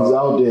 That's my dog. He's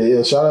out there.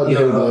 Yeah, shout out to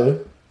him, man.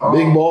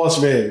 Big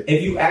boss, man.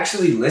 If you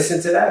actually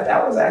listen to that,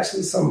 that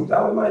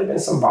might have been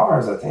some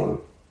bars, I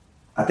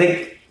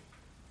think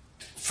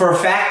for a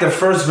fact, the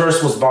first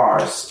verse was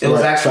bars. It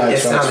was actually,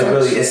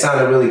 it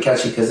sounded really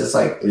catchy because it's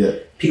like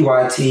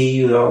PYT,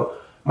 you know,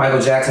 Michael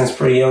Jackson's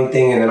Pretty Young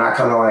thing, and then I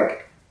kind of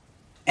like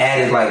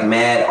added like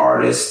mad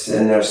artists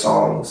and their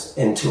songs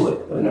into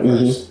it in the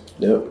verse.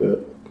 Yep.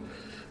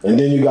 And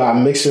then you got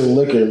Mixing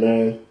Liquor,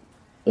 man.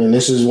 And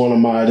this is one of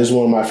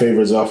my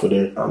favorites off of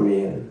there. I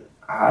mean,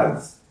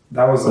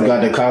 that was like, you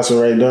got the concert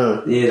right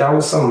down. Yeah, that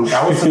was some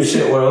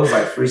shit where it was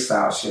like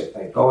freestyle shit.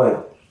 Like, go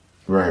in.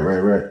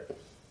 Right.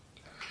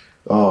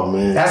 Oh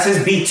man. That's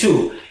his beat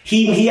too.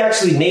 He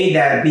actually made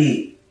that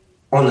beat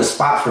on the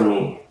spot for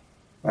me.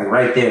 Like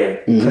right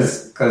there.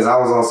 Because I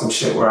was on some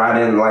shit where I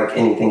didn't like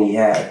anything he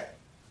had.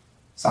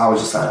 So I was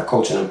just kind of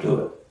coaching him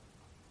through it.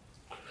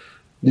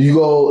 Do you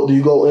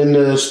go in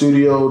the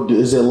studio?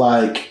 Is it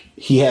like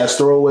he has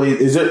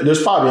throwaways?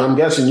 There's probably, I'm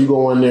guessing you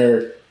go in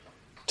there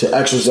to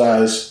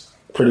exercise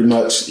pretty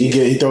much.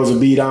 He throws a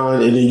beat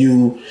on and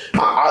then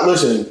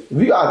listen, if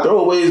you got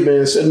throwaways,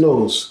 man, send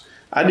those.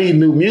 I need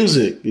new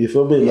music. You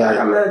feel me? Yeah, I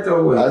got mad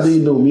throwaways. I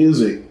need new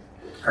music.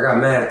 I got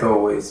mad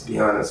throwaways, to be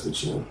honest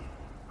with you.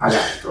 I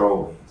got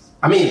throwaways.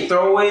 I mean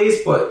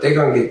throwaways, but they're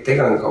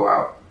gonna go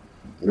out.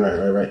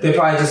 Right. They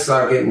probably just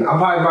start getting. I'm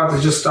probably about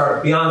to just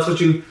start. Be honest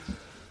with you,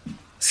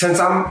 since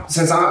I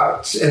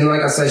and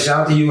like I said,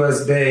 shout out to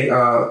US Bay.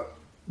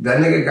 That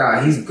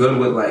nigga he's good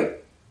with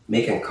like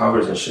making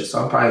covers and shit.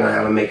 So I'm probably gonna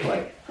have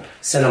him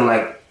send him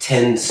like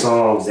 10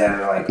 songs that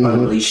are like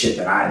unreleased shit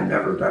that I had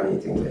never done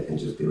anything with, and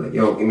just be like,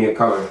 yo, give me a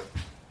cover.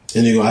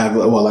 And you're gonna have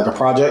like a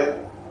project?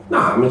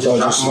 Nah, I'm gonna just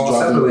drop them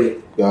all separately.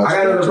 I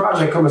got another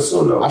project coming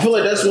soon though. I feel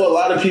like that's what a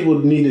lot of people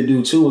need to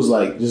do too. Is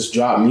like just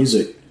drop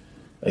music.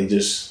 Like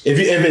just if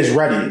it's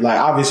ready, like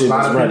obviously if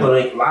it's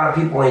ready. A lot of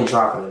people ain't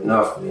dropping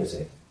enough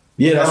music.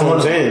 Yeah, that's what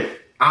I'm saying.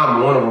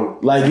 I'm one of them.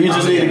 Like you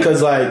just need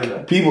because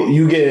like people,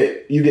 you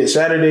get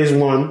Saturdays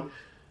one,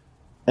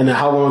 and then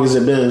how long has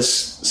it been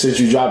since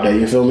you dropped that?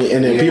 You feel me?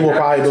 And then people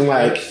probably been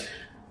like,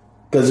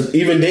 because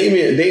even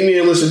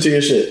Damien listened to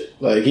your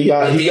shit. Like he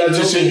got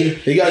your shit.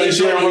 He got your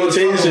shit on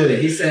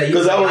rotation. He said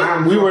because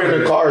we were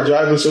in the car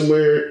driving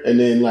somewhere, and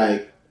then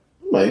like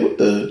I'm like what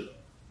the.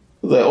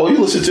 Like, oh, you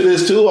listen to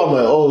this too? I'm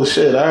like, oh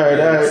shit, all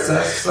right.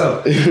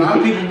 So, a lot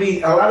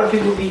of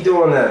people be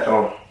doing that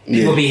though.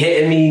 People be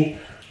hitting me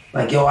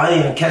like, yo, I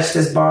didn't even catch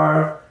this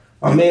bar.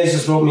 My man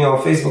just wrote me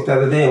on Facebook the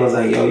other day and was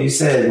like, yo, you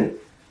said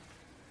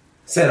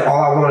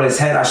all I wanted is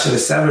head, I should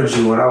have severed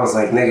you. And I was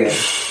like,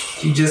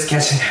 nigga, you just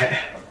catching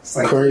that. It's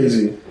like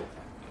crazy.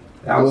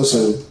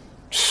 Listen.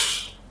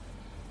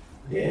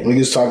 Yeah.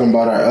 Niggas talking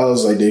about our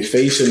L's like they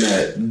facing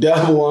that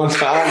devil on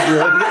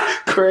top.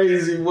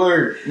 Crazy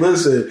work.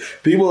 Listen,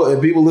 if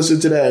people listen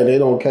to that and they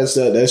don't catch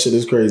that shit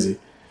is crazy.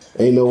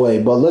 Ain't no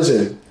way. But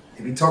listen,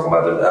 if you talking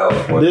about the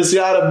L's, boy, this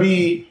gotta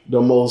be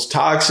the most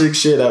toxic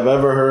shit I've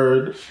ever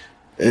heard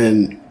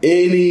in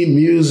any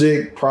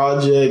music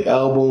project,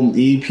 album,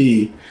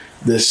 EP.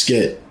 The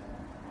skit.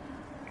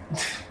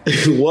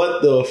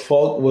 What the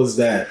fuck was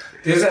that?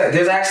 There's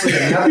actually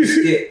another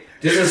skit.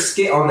 There's a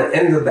skit on the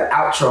end of the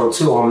outro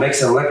too on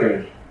Mixing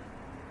Liquor.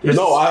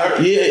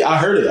 I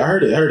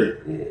heard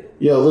it. Yeah.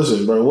 Yo,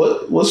 listen, bro.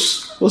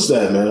 What's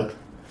that, man?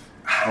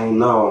 I don't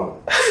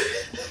know.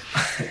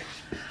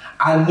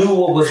 I knew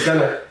what was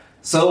gonna.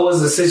 So it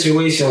was a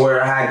situation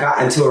where I had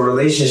got into a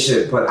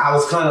relationship, but I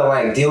was kind of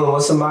like dealing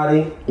with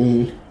somebody,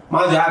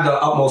 Mind you, I have the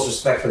utmost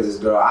respect for this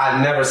girl.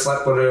 I never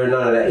slept with her,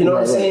 none of that. You know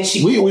what I'm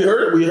saying? We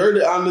heard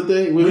it on the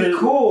thing. We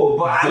cool,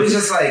 but I was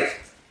just like,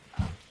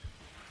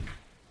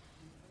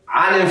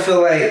 I didn't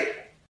feel like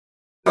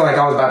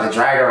I was about to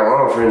drag her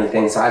along for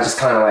anything, so I just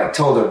kind of like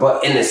told her.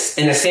 But in the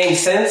same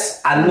sense,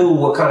 I knew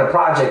what kind of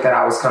project that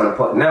I was kind of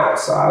putting out,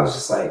 so I was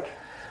just like,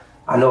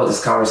 I know what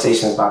this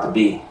conversation is about to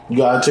be. You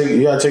gotta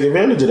take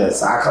advantage of that.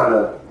 So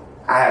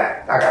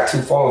I got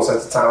 2 phones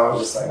at the time. I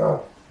was just like,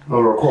 oh, I'm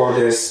gonna record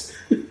this,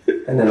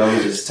 and then I'm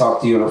gonna just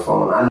talk to you on the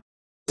phone. I know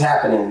what's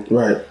happening.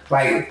 Right.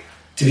 Like,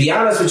 to be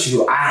honest with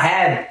you, I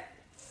had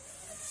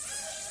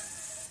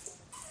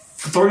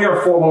 3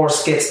 or 4 more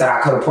skits that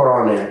I could have put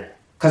on there.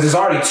 Because there's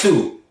already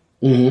 2.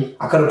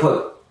 Mm-hmm. I could have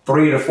put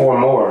 3 to 4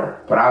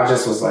 more. But I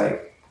was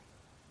like,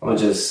 I'm going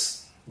to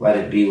just let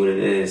it be what it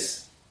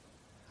is.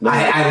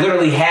 I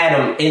literally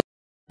had them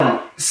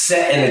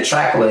set in the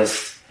track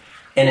list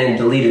and then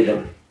deleted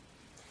them.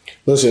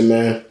 Listen,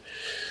 man.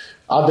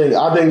 I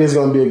think it's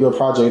gonna be a good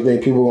project. I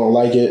think people are gonna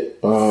like it.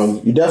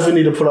 You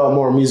definitely need to put out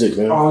more music,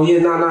 man. Oh yeah,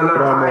 no.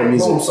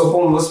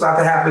 Boom. What's about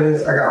to happen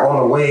is I got On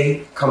the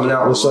Way coming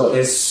out. What's up?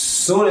 As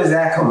soon as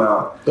that come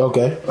out,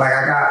 okay. Like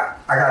I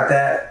got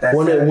that.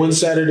 When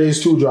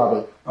Saturday's 2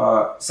 dropping?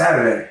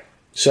 Saturday.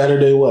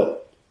 Saturday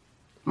what?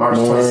 March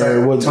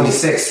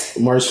 26th.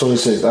 March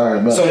 26th. All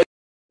right, bet. So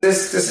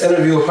this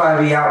interview will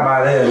probably be out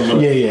by then.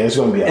 Yeah, it's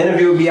gonna be out.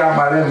 Interview will be out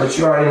by then, but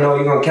you already know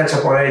you're gonna catch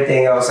up on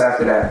everything else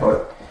after that.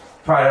 But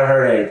probably don't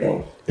heard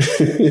anything.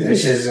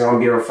 This shit's gonna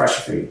be a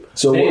refresher for you.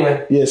 So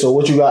anyway, so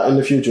what you got in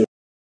the future?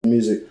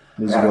 Music.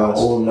 I got a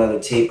whole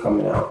nother tape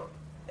coming out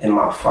in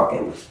my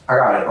fucking. I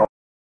got it on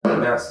the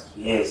master.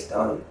 Yeah, it's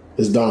done.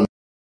 It's done.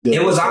 Good.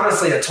 It was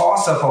honestly a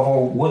toss up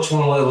of which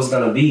one it was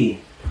gonna be.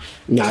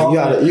 Nah, you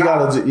gotta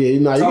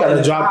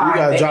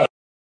drop.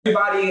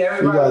 Everybody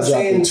was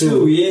saying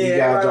 2.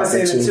 Yeah, everybody was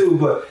saying 2,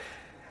 but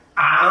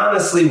I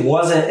honestly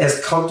wasn't as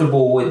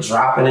comfortable with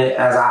dropping it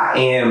as I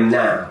am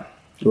now.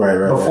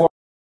 Right. Before,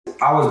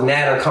 I was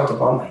mad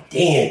uncomfortable. I'm like,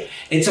 damn.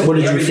 It took what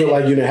me did you feel day.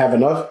 like you didn't have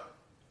enough?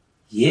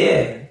 Yeah.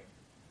 Okay.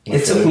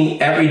 It took me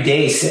every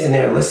day sitting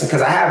there listening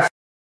because I have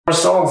 4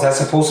 songs that's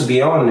supposed to be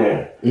on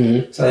there.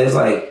 Mm-hmm. So it's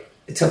like,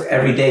 it took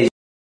every day.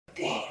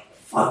 Damn,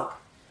 fuck.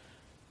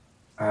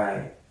 All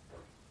right.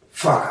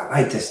 Fuck, I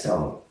like this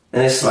though.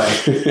 And it's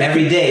like,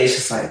 every day, it's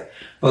just like,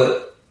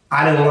 but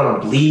I didn't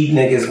want to bleed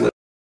niggas with,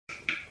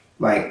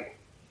 like,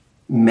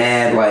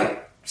 mad,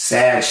 like,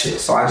 sad shit.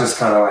 So I just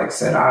kind of, like,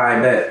 said, all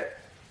right, bet.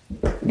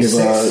 Give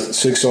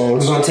 6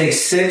 songs. I'm going to take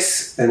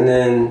 6 and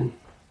then...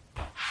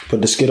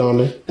 Put the skit on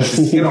it.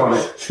 Listen,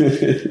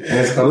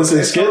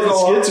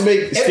 skits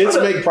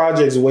make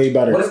projects way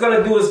better. What it's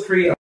going to do is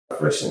create a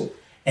friction.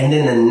 And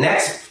then the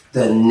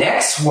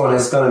next one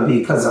is going to be,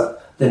 because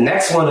the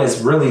next one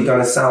is really going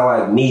to sound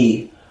like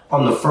me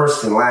on the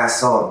first and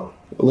last song.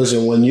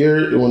 Listen, when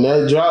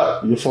that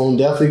drop, your phone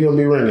definitely gonna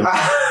be ringing.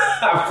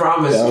 I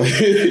promise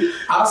you.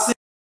 I'll see.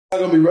 It's not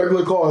gonna be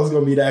regular calls. It's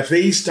gonna be that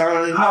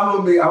FaceTime.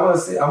 I'm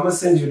gonna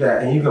send you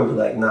that, and you're gonna be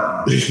like,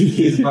 nah,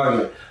 he's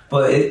bugging.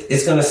 But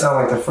it's gonna sound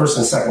like the first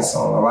and second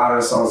song. A lot of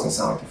the songs gonna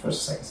sound like the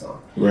first and second song,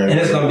 right, and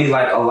it's gonna be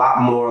like a lot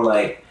more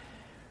like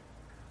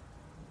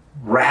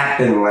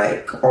rapping,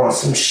 like on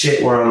some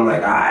shit where I'm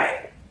like, all right.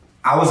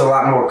 I was a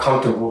lot more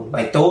comfortable.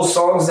 Like those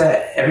songs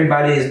that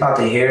everybody is about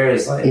to hear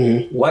is like,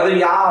 whether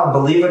y'all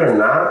believe it or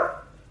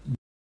not,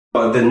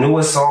 the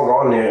newest song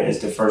on there is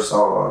the first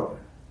song on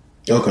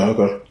there.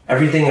 Okay.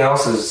 Everything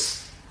else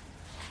is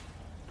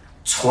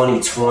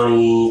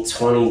 2020,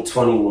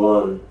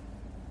 2021,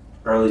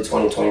 early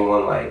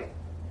 2021, like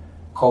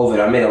COVID.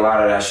 I made a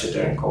lot of that shit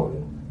during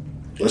COVID.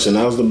 Listen,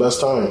 that was the best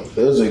time.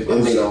 I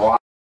made a lot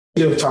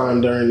of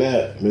time during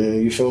that,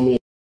 man. You feel me?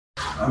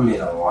 I made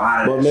a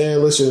lot of But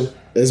man, listen,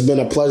 it's been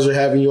a pleasure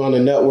having you on the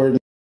network.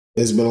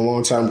 It's been a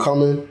long time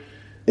coming.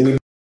 Anybody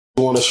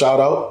want to shout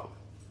out?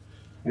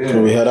 Yeah.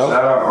 Can we head out?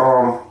 Shout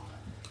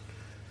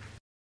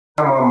out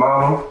my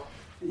mama.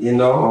 You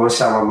know, I want to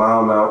shout my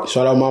mom out.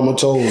 Shout out Mama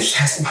Toes.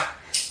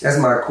 That's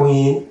my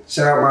queen.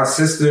 Shout out my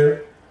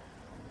sister.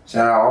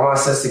 Shout out all my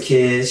sister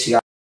kids. She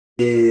got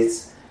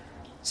kids.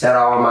 Shout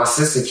out all my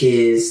sister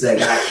kids that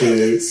got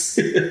kids.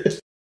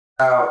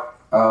 Shout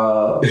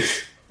out,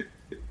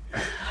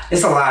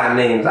 it's a lot of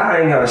names.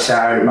 I ain't gonna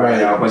shout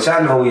everybody out, but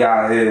y'all know who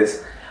y'all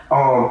is.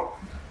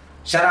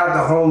 Shout out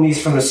the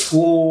homies from the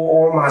school,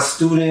 all my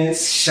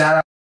students.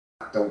 Shout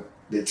out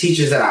the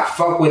teachers that I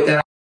fuck with,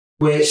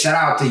 Shout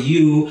out to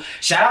you.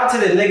 Shout out to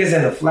the niggas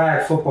in the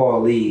flag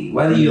football league.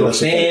 Whether you're a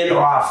fan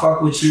or I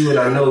fuck with you and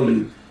I know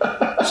you.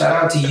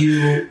 Shout out to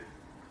you.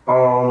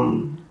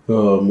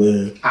 Oh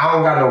man. I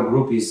don't got no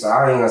groupies, so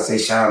I ain't gonna say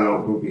shout out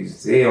no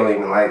groupies. They don't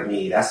even like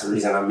me. That's the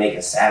reason I'm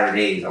making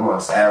Saturdays. I'm on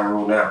Saturday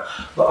rule now.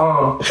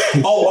 But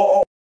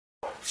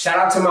shout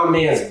out to my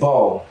man's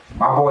Bo.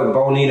 My boy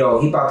Bonito.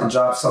 He about to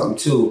drop something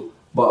too.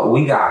 But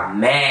we got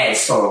mad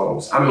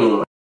songs. I mean,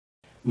 like,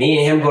 me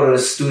and him go to the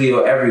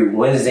studio every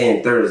Wednesday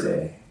and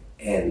Thursday,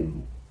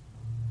 and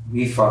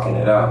we fucking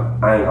it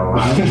up. I ain't gonna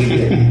lie.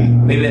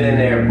 We been in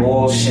there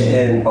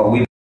bullshitting, but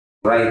we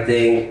right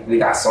thing. We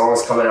got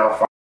songs coming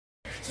out.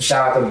 So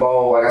Shout out to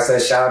Bo. Like I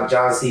said, shout out to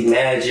John C.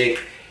 Magic.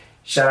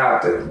 Shout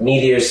out to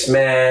Meteor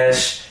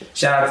Smash.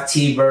 Shout out to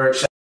T-Bird.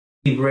 Shout out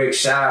to T-Brick.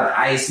 Shout out to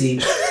Icy.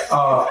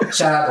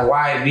 Shout out to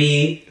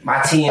YB. My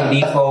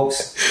TMB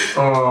folks.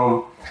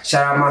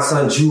 Shout out my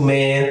son Jew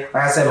Man.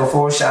 Like I said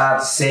before, shout out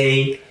to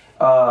Say.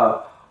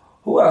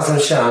 Who else I'm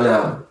shouting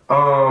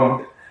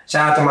out?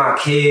 Shout out to my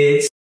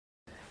kids.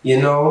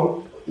 You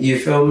know, you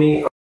feel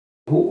me?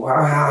 Who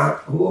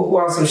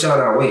else I'm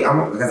shouting out? Wait,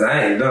 because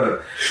I ain't done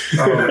it.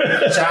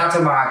 Shout out to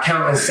my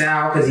accountant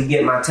Sal because he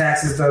getting my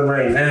taxes done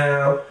right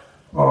now.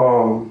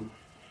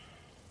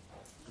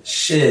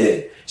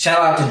 Shit. Shout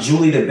out to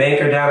Julie the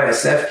banker down at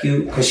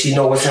SFQ because she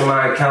know what's in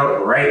my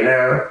account right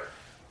now.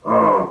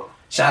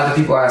 Shout out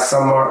to people at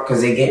Sunmark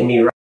because they getting me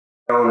right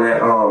on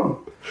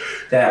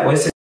that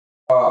what's it?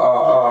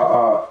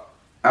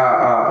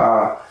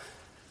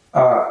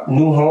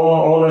 New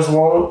home owners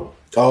loan.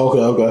 Oh,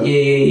 okay.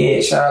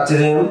 Yeah. Shout out to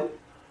them.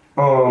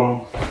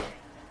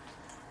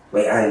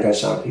 Wait, I ain't gonna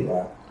shout out people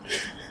out.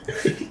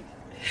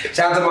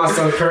 Shout out to my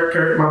son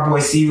Kurt, my boy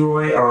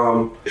C-Roy,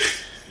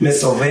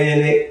 Miss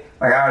Sylvanik.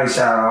 Like I already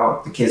shout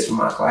out the kids from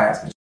my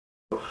class.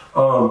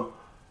 No,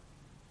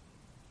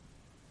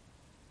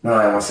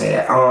 I don't want to say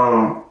that.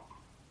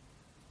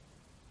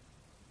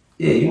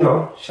 Yeah, you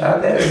know, shout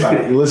out to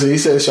everybody. Listen, he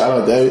said shout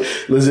out to everybody.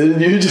 Listen,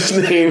 you just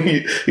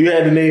named, you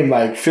had to name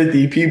like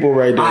 50 people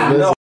right there. I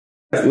know.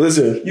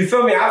 Listen. You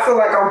feel me? I feel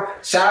like I'm,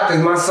 shout out to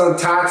my son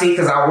Tati,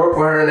 because I work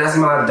with her and that's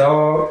my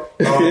dog.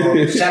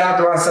 Shout out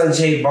to my son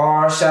Jay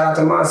Barr. Shout out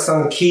to my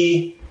son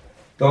Key.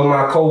 Those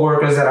are my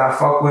co-workers that I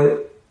fuck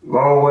with.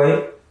 Long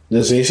way.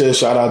 Listen, he said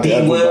shout out to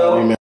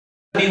everybody, man.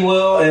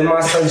 B-Will and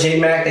my son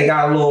J-Mac, they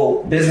got a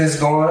little business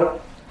going.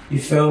 You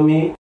feel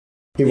me?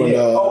 He went,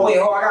 oh, wait, I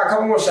got a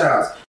couple more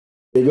shout outs.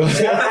 Nah,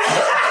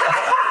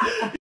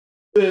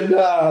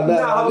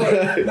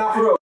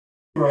 for real.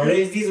 Bro,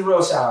 these are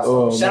real shout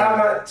outs. Shout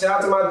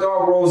out to my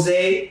dog Rose.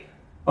 Today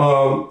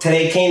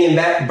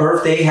Kanan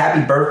birthday.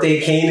 Happy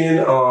birthday,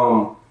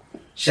 Kanan.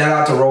 Shout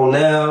out to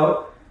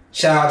Ronell.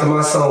 Shout out to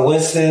my son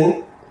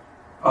Winston.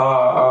 What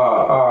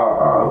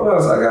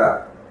else I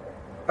got?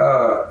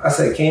 I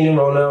said Kanan,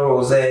 Ronell,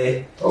 Rose.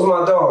 Those are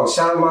my dogs.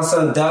 Shout out to my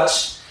son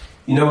Dutch.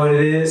 You know what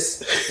it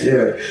is?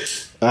 Yeah.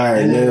 All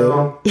right,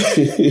 man.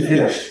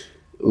 Yeah.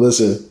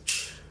 Listen,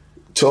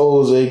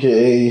 Toes,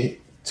 aka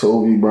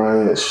Toby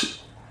Bryant,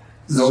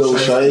 Zoe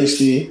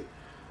Shiesty,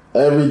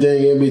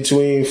 everything in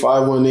between,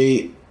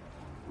 518.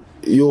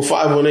 You're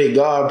 518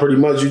 God, pretty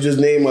much. You just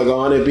named like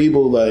 100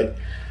 people. Like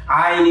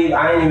I ain't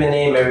even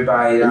name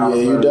everybody. Yeah,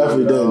 you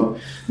definitely didn't.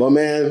 But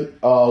man,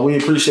 we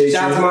appreciate you.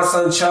 Shout out to my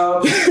son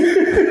Chubb.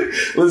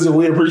 Listen,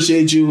 we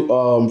appreciate you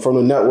from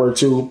the network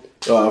too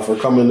for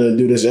coming to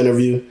do this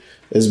interview.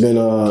 It's been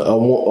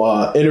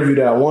a interview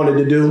that I wanted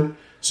to do.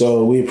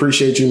 So we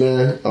appreciate you,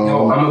 man. I'm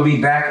gonna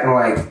be back in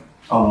like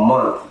a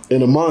month.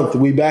 In a month,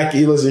 we back.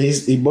 Listen,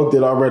 he booked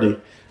it already.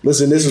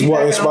 Listen, this is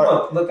what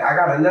inspired. Look, I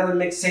got another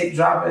mixtape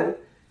dropping.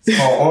 It's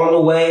called On the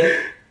Way.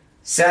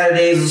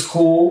 Saturdays is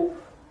cool.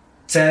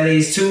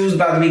 Saturdays 2 is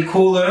about to be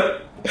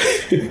cooler,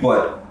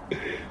 but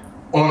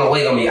On the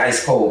Way gonna be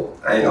ice cold.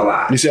 I ain't gonna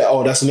lie. You said,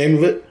 oh, that's the name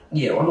of it?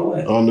 Yeah, On the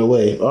Way. On the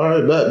Way. All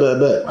right, bet.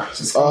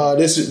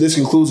 This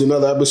concludes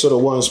another episode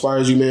of What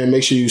Inspires You, man.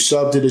 Make sure you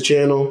sub to the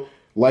channel.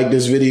 Like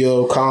this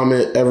video,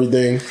 comment,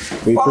 everything.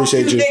 We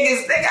appreciate you.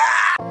 Niggas, nigga.